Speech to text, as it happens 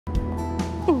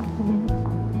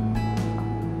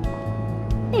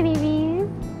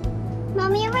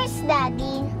Where's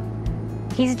Daddy?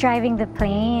 He's driving the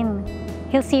plane.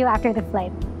 He'll see you after the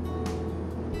flight.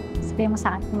 Sabihin mo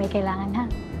sa akin kung may kailangan, ha?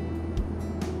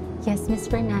 Yes, Miss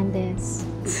Fernandez.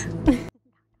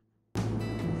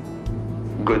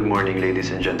 Good morning, ladies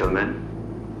and gentlemen.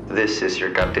 This is your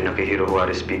Captain Akihiro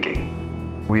Juarez speaking.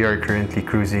 We are currently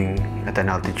cruising at an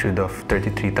altitude of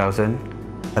 33,000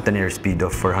 at an airspeed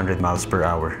of 400 miles per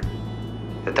hour.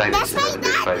 The time is under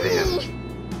 5 a.m.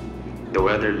 The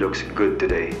weather looks good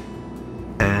today.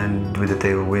 And with the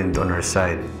tailwind on our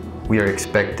side, we are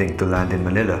expecting to land in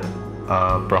Manila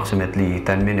approximately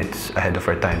 10 minutes ahead of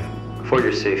our time. For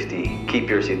your safety, keep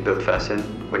your seatbelt fastened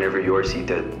whenever you are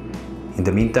seated. In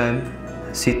the meantime,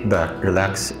 sit back,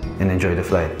 relax, and enjoy the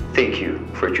flight. Thank you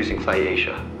for choosing Fly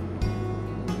Asia.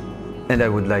 And I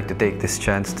would like to take this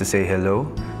chance to say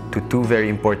hello to two very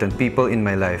important people in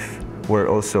my life who are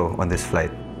also on this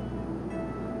flight.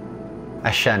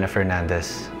 Ashana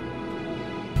Fernandez.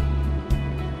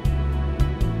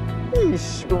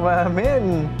 Ish,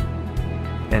 kumamin.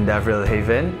 And Avril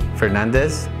Haven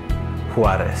Fernandez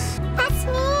Juarez. That's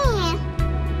me.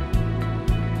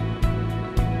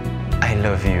 I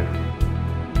love you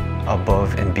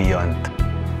above and beyond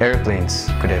airplanes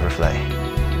could ever fly.